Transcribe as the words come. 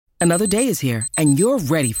Another day is here, and you're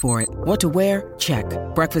ready for it. What to wear? Check.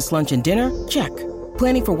 Breakfast, lunch, and dinner? Check.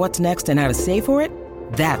 Planning for what's next and how to save for it?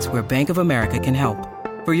 That's where Bank of America can help.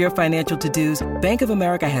 For your financial to-dos, Bank of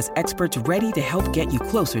America has experts ready to help get you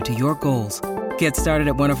closer to your goals. Get started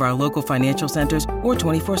at one of our local financial centers or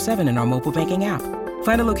 24/7 in our mobile banking app.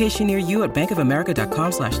 Find a location near you at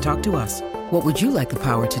bankofamerica.com/talktous. What would you like the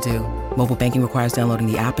power to do? Mobile banking requires downloading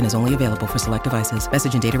the app and is only available for select devices.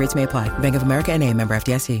 Message and data rates may apply. Bank of America N.A., member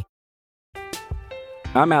FDIC.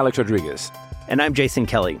 I'm Alex Rodriguez. And I'm Jason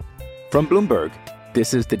Kelly. From Bloomberg,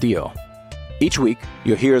 this is The Deal. Each week,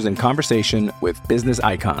 you'll hear us in conversation with business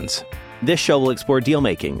icons. This show will explore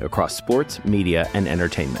deal-making across sports, media, and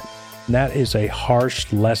entertainment. That is a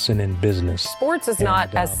harsh lesson in business. Sports is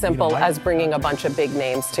not as simple as bringing a bunch of big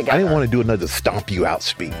names together. I didn't want to do another stomp you out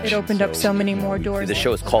speech. It opened up so many more doors. The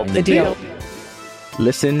show is called The Deal.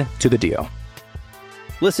 Listen to The Deal.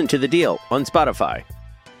 Listen to The Deal on Spotify.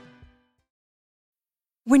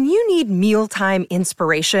 When you need mealtime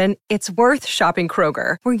inspiration, it's worth shopping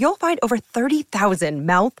Kroger, where you'll find over 30,000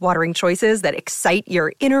 mouth-watering choices that excite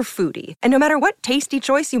your inner foodie. And no matter what tasty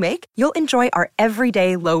choice you make, you'll enjoy our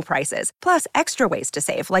everyday low prices, plus extra ways to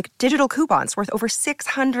save, like digital coupons worth over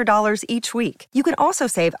 $600 each week. You can also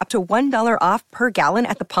save up to $1 off per gallon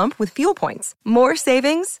at the pump with fuel points. More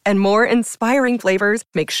savings and more inspiring flavors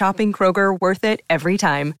make shopping Kroger worth it every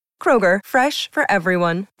time. Kroger, fresh for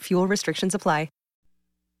everyone. Fuel restrictions apply.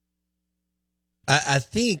 I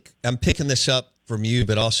think I'm picking this up from you,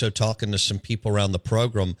 but also talking to some people around the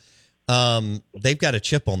program. They've got a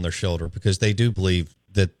chip on their shoulder because they do believe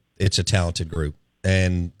that it's a talented group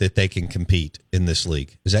and that they can compete in this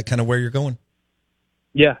league. Is that kind of where you're going?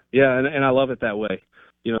 Yeah, and I love it that way.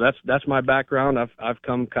 You know, that's my background. I've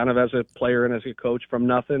come kind of as a player and as a coach from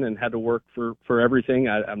nothing and had to work for everything.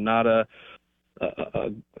 I'm not a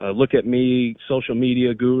look at me social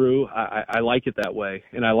media guru. I like it that way,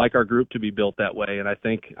 and I like our group to be built that way, and I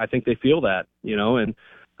think they feel that, you know, and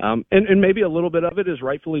maybe a little bit of it is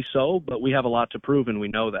rightfully so, but we have a lot to prove, and we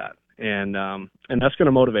know that, and that's going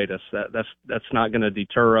to motivate us. That's not going to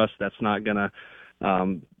deter us. That's not going to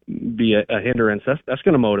be a hindrance. That's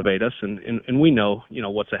going to motivate us, and we know, you know,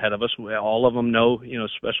 what's ahead of us. All of them know, you know,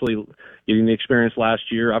 especially getting the experience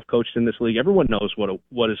last year. I've coached in this league. Everyone knows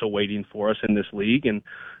what is awaiting for us in this league, and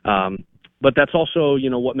but that's also, you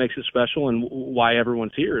know, what makes it special and why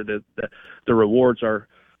everyone's here. The rewards are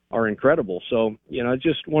incredible. So, you know, it's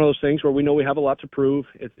just one of those things where we know we have a lot to prove.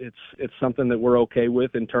 It's something that we're okay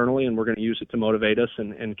with internally, and we're going to use it to motivate us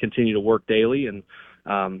and continue to work daily and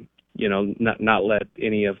you know, not let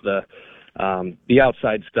any of the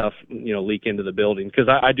outside stuff, you know, leak into the building. Because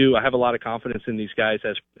I have a lot of confidence in these guys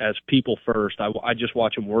as people first. I just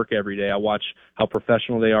watch them work every day. I watch how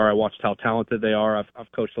professional they are. I watch how talented they are.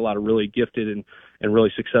 I've coached a lot of really gifted and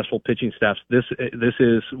really successful pitching staffs. This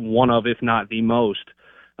is one of, if not the most,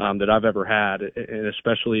 that I've ever had, and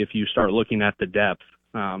especially if you start looking at the depth.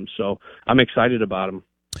 So I'm excited about them.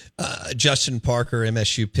 Justin Parker,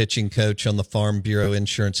 MSU pitching coach on the Farm Bureau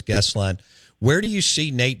Insurance guest line. Where do you see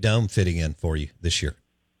Nate Dome fitting in for you this year?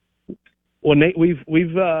 Well, Nate, we've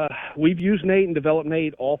used Nate and developed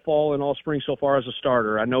Nate all fall and all spring so far as a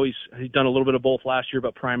starter. I know he's done a little bit of both last year,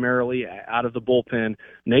 but primarily out of the bullpen.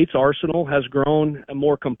 Nate's arsenal has grown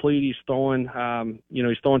more complete. He's throwing,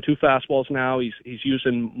 he's throwing 2 fastballs now. He's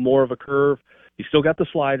using more of a curve. He's still got the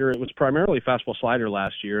slider. It was primarily fastball slider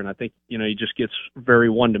last year, and I think, you know, he just gets very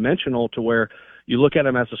one-dimensional to where you look at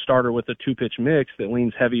him as a starter with a 2-pitch mix that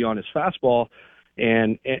leans heavy on his fastball,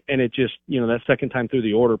 and it just, you know, that second time through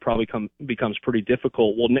the order probably becomes pretty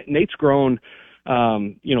difficult. Well, Nate's grown,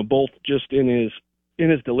 both just in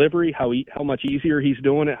his delivery, how much easier he's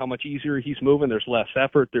doing it, how much easier he's moving. There's less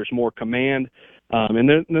effort, there's more command, and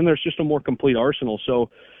then there's just a more complete arsenal. So,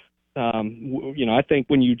 I think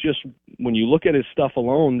when you look at his stuff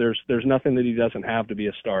alone, there's nothing that he doesn't have to be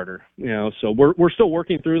a starter. You know, so we're still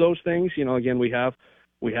working through those things. You know, again, we have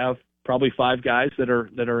probably 5 guys that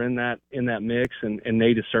are in that mix, and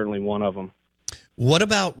Nate is certainly one of them. What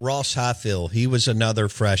about Ross Highfill? He was another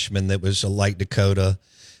freshman that was like Dakota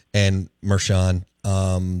and Mershon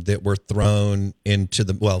that were thrown into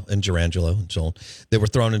and Gerangelo and so on, that were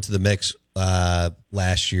thrown into the mix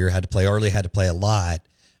last year. Had to play early, had to play a lot.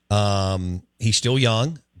 He's still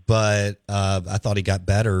young, but I thought he got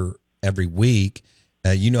better every week.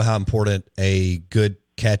 You know how important a good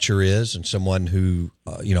catcher is, and someone who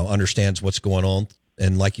understands what's going on,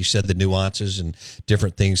 and like you said, the nuances and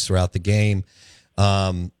different things throughout the game.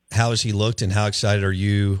 How has he looked, and how excited are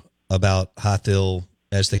you about Highfill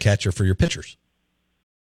as the catcher for your pitchers?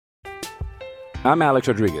 I'm Alex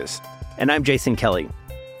Rodriguez. And I'm Jason Kelly.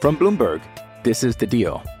 From Bloomberg, this is The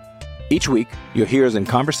Deal. Each week, you'll hear us in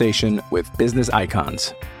conversation with business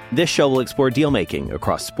icons. This show will explore deal-making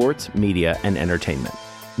across sports, media, and entertainment.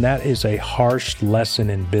 That is a harsh lesson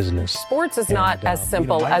in business. Sports is not as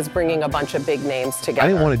simple as bringing a bunch of big names together. I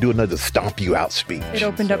didn't want to do another stomp you out speech. It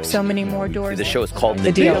opened up so many more doors. The show is called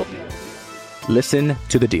The Deal. Listen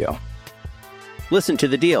to the deal. Listen to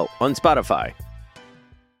The Deal on Spotify.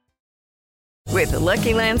 With the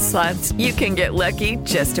Lucky Land Slots, you can get lucky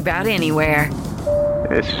just about anywhere.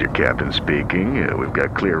 This is your captain speaking. We've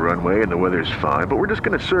got clear runway and the weather's fine, but we're just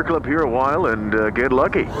going to circle up here a while and get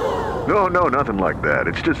lucky. No, nothing like that.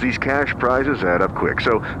 It's just these cash prizes add up quick.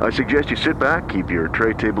 So I suggest you sit back, keep your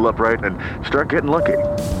tray table upright, and start getting lucky.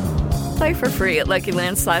 Play for free at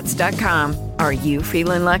LuckyLandSlots.com. Are you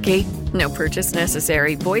feeling lucky? No purchase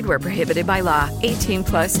necessary. Void where prohibited by law.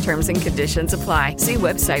 18+ terms and conditions apply. See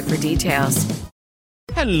website for details.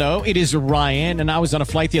 Hello, it is Ryan, and I was on a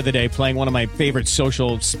flight the other day playing one of my favorite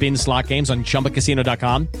social spin slot games on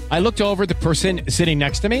ChumbaCasino.com. I looked over at the person sitting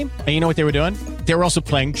next to me, and you know what they were doing? They were also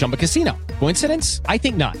playing Chumba Casino. Coincidence? I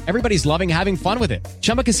think not. Everybody's loving having fun with it.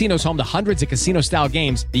 Chumba Casino is home to hundreds of casino-style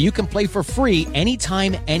games that you can play for free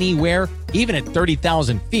anytime, anywhere, even at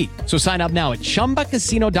 30,000 feet. So sign up now at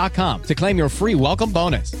ChumbaCasino.com to claim your free welcome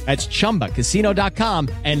bonus. That's ChumbaCasino.com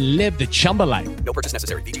and live the Chumba life. No purchase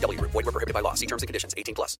necessary. VGW. Void where prohibited by law. See terms and conditions.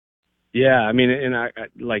 18+. Yeah, I mean, and I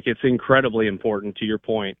like, it's incredibly important to your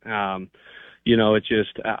point. You know, it's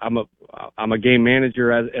just, I'm a game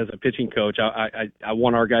manager as a pitching coach. I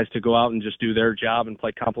want our guys to go out and just do their job and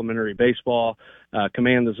play complimentary baseball,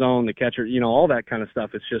 command the zone, the catcher, you know, all that kind of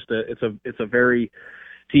stuff. It's just it's a very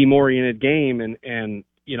team-oriented game. And,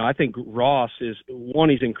 you know, I think Ross is one,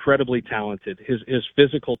 he's incredibly talented. His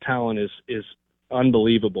physical talent is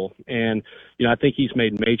unbelievable. And, you know, I think he's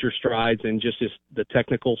made major strides in just the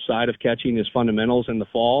technical side of catching, his fundamentals in the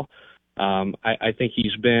fall. I think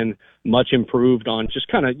he's been much improved on just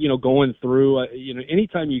kind of, you know, going through, you know,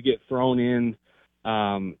 anytime you get thrown in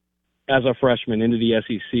as a freshman into the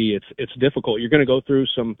SEC, it's difficult. You're going to go through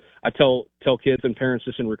some, I tell kids and parents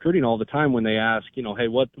this in recruiting all the time when they ask, you know, hey,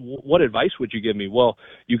 what advice would you give me? Well,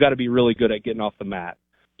 you got to be really good at getting off the mat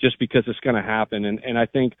just because it's going to happen. And I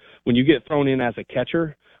think when you get thrown in as a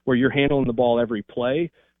catcher where you're handling the ball every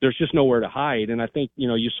play, there's just nowhere to hide. And I think, you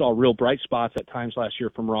know, you saw real bright spots at times last year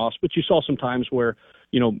from Ross, but you saw some times where,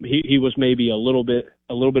 you know, he was maybe a little bit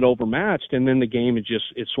overmatched, and then the game,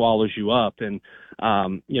 it swallows you up. And,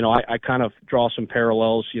 you know, I kind of draw some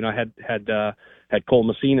parallels. You know, I had Cole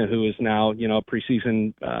Messina, who is now, you know, a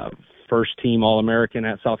preseason first team All-American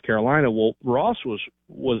at South Carolina. Well, Ross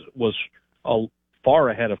was far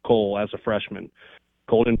ahead of Cole as a freshman.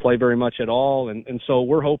 Cole didn't play very much at all, and so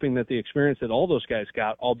we're hoping that the experience that all those guys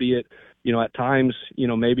got, albeit, you know, at times, you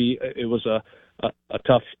know, maybe it was a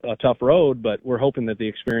tough road, but we're hoping that the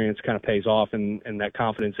experience kind of pays off, and that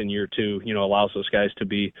confidence in year two, you know, allows those guys to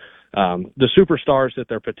be the superstars that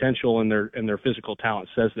their potential and their physical talent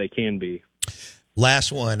says they can be.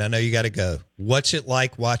 Last one. I know you got to go. What's it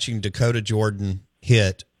like watching Dakota Jordan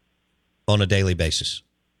hit on a daily basis?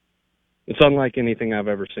 It's unlike anything I've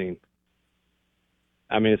ever seen.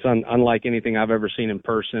 I mean, it's unlike anything I've ever seen in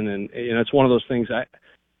person, and you know, it's one of those things.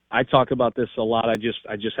 I talk about this a lot. I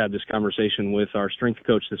just had this conversation with our strength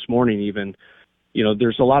coach this morning. Even, you know,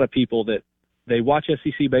 there's a lot of people that they watch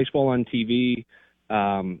SEC baseball on TV.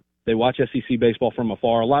 They watch SEC baseball from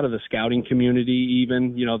afar. A lot of the scouting community,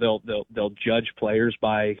 even, you know, they'll judge players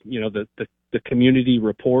by, you know, the community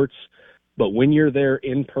reports. But when you're there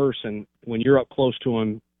in person, when you're up close to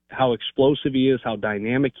him, how explosive he is, how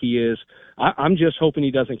dynamic he is. I'm just hoping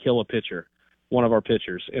he doesn't kill a pitcher, one of our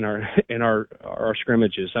pitchers in our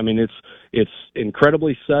scrimmages. I mean, it's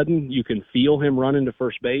incredibly sudden. You can feel him running to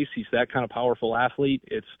first base. He's that kind of powerful athlete.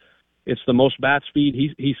 It's the most bat speed.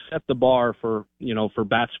 He's set the bar for, you know, for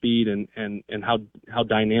bat speed and how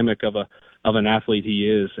dynamic of an athlete he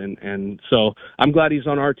is. And so I'm glad he's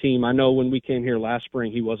on our team. I know when we came here last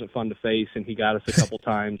spring, he wasn't fun to face and he got us a couple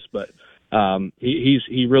times, but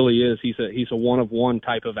he really is. He's a one-of-one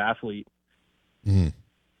type of athlete. Mm.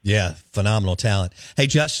 Yeah, phenomenal talent. Hey,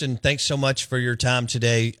 Justin, thanks so much for your time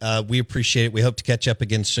today. We appreciate it. We hope to catch up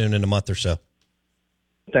again soon in a month or so.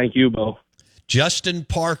 Thank you, Bo. Justin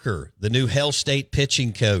Parker, the new Hail State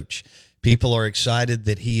pitching coach. People are excited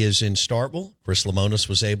that he is in Starkville. Chris Lemonis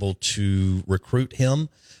was able to recruit him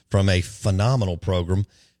from a phenomenal program.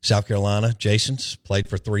 South Carolina, Jason's played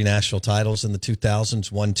for 3 national titles in the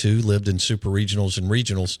 2000s, won 2, lived in super regionals and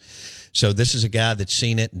regionals. So this is a guy that's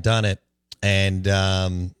seen it and done it. And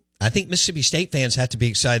I think Mississippi State fans have to be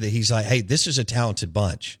excited that he's like, hey, this is a talented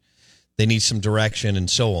bunch. They need some direction and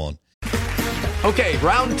so on. Okay,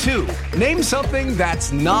 round two. Name something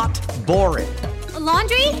that's not boring. A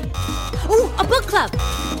laundry? Ooh, a book club.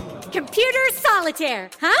 Computer solitaire,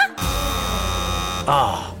 huh?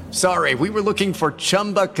 Ah, sorry, we were looking for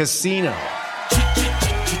Chumba Casino.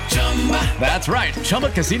 That's right,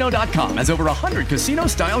 ChumbaCasino.com has over 100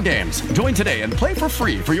 casino-style games. Join today and play for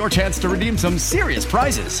free for your chance to redeem some serious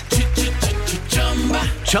prizes.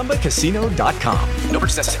 ChumbaCasino.com. No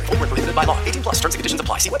purchase necessary. Void where prohibited by law. 18 plus. Terms and conditions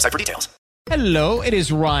apply. See website for details. Hello, it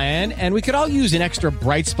is Ryan, and we could all use an extra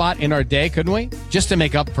bright spot in our day, couldn't we? Just to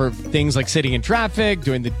make up for things like sitting in traffic,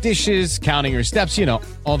 doing the dishes, counting your steps,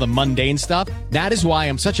 all the mundane stuff. That is why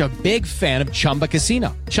I'm such a big fan of Chumba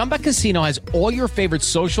Casino. Chumba Casino has all your favorite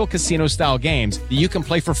social casino-style games that you can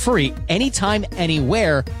play for free anytime,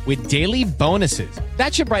 anywhere with daily bonuses.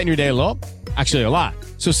 That should brighten your day a little. Actually, a lot.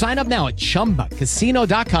 So sign up now at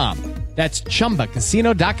ChumbaCasino.com. That's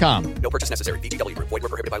ChumbaCasino.com. No purchase necessary. VGW. Void where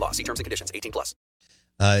prohibited by law. See terms and conditions. 18 plus.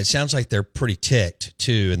 It sounds like they're pretty ticked,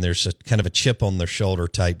 too, and there's a kind of a chip on their shoulder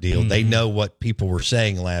type deal. Mm-hmm. They know what people were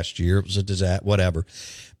saying last year. It was a disaster, whatever.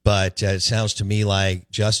 But it sounds to me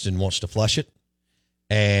like Justin wants to flush it,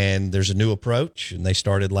 and there's a new approach, and they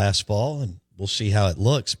started last fall, and we'll see how it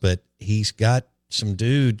looks. But he's got some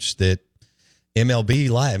dudes that MLB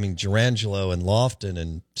like. I mean, Gerangelo and Lofton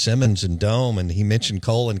and Simmons and Dome, and he mentioned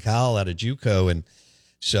Cole and Kyle out of JUCO, and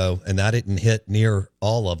I didn't hit near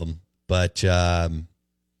all of them, but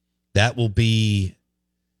that will be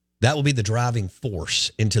the driving force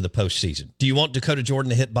into the postseason. Do you want Dakota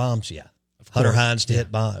Jordan to hit bombs? Yeah. Hunter Hines to hit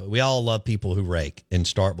bombs. We all love people who rake in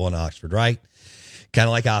Starkville and Oxford, right? Kind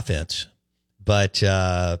of like offense, but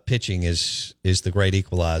pitching is the great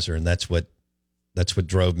equalizer, and that's what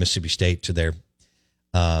drove Mississippi State to their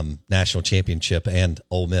national championship and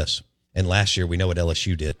Ole Miss. And last year, we know what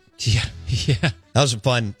LSU did. Yeah. That was a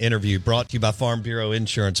fun interview brought to you by Farm Bureau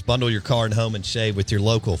Insurance. Bundle your car and home and save with your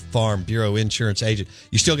local Farm Bureau Insurance agent.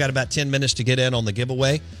 You still got about 10 minutes to get in on the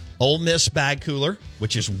giveaway. Ole Miss bag cooler,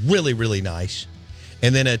 which is really, really nice.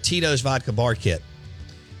 And then a Tito's vodka bar kit.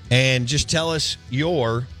 And just tell us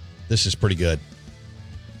this is pretty good,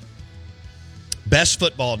 best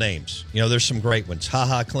football names. There's some great ones.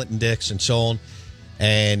 Clinton Dix and so on.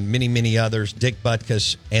 And many, many others, Dick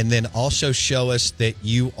Butkus. And then also show us that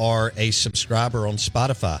you are a subscriber on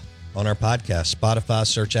Spotify, on our podcast. Spotify,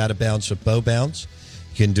 search Out of Bounds with Bo Bounds.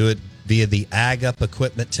 You can do it via the Ag Up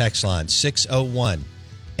Equipment text line,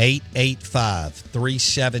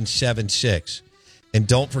 601-885-3776. And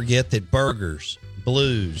don't forget that Burgers,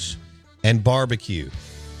 Blues, and Barbecue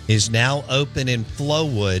is now open in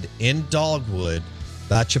Flowood, in Dogwood,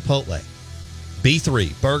 by Chipotle.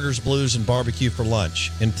 B3, Burgers, Blues, and Barbecue for lunch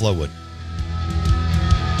in Flowood.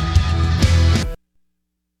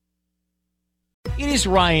 It is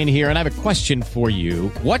Ryan here, and I have a question for you.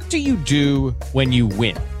 What do you do when you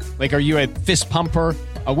win? Like, are you a fist pumper,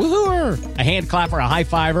 a woohooer, a hand clapper, a high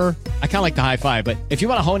fiver? I kind of like the high five, but if you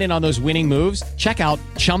want to hone in on those winning moves, check out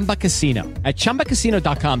Chumba Casino. At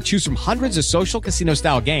ChumbaCasino.com, choose from hundreds of social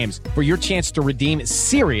casino-style games for your chance to redeem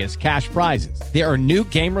serious cash prizes. There are new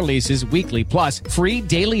game releases weekly, plus free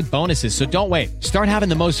daily bonuses, so don't wait. Start having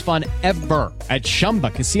the most fun ever at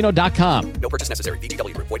ChumbaCasino.com. No purchase necessary.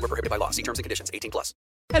 VGW. Void where prohibited by law. See terms and conditions. 18 plus.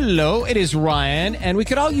 Hello, it is Ryan, and we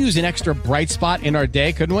could all use an extra bright spot in our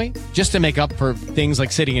day, couldn't we? Just to make up for things like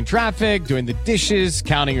sitting in traffic, doing the dishes,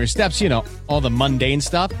 counting your steps, all the mundane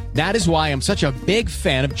stuff. That is why I'm such a big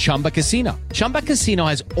fan of Chumba Casino. Chumba Casino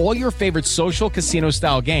has all your favorite social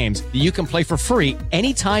casino-style games that you can play for free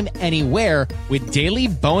anytime, anywhere with daily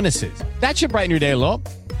bonuses. That should brighten your day a little.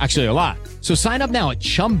 Actually, a lot. So sign up now at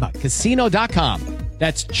ChumbaCasino.com.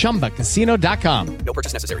 That's ChumbaCasino.com. No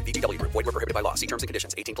purchase necessary. VGW. Void where prohibited by law. See terms and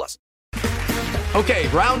conditions. 18 plus. Okay,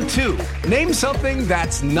 round two. Name something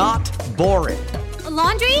that's not boring. A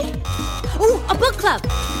laundry? Ooh, a book club.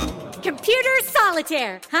 Computer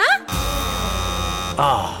solitaire, huh?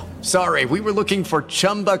 Ah, sorry, we were looking for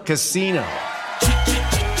Chumba Casino.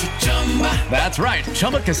 That's right,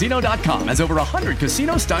 ChumbaCasino.com has over 100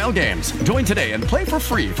 casino-style games. Join today and play for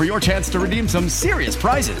free for your chance to redeem some serious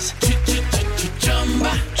prizes.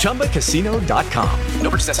 ChumbaCasino.com. No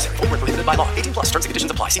purchase necessary. Void where prohibited by law. 18 plus. Terms and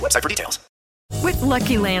conditions apply. See website for details. With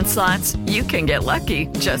Lucky Land Slots, you can get lucky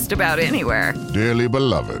just about anywhere. Dearly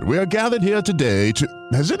beloved, we are gathered here today to...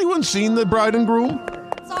 Has anyone seen the bride and groom?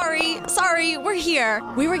 Sorry, we're here.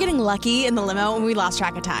 We were getting lucky in the limo and we lost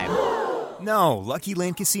track of time. No, Lucky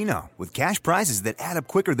Land Casino, with cash prizes that add up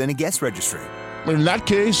quicker than a guest registry. In that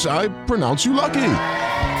case, I pronounce you lucky.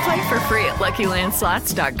 Play for free at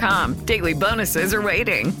LuckyLandSlots.com. Daily bonuses are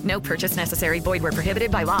waiting. No purchase necessary. Void where prohibited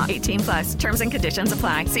by law. 18 plus. Terms and conditions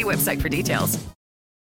apply. See website for details.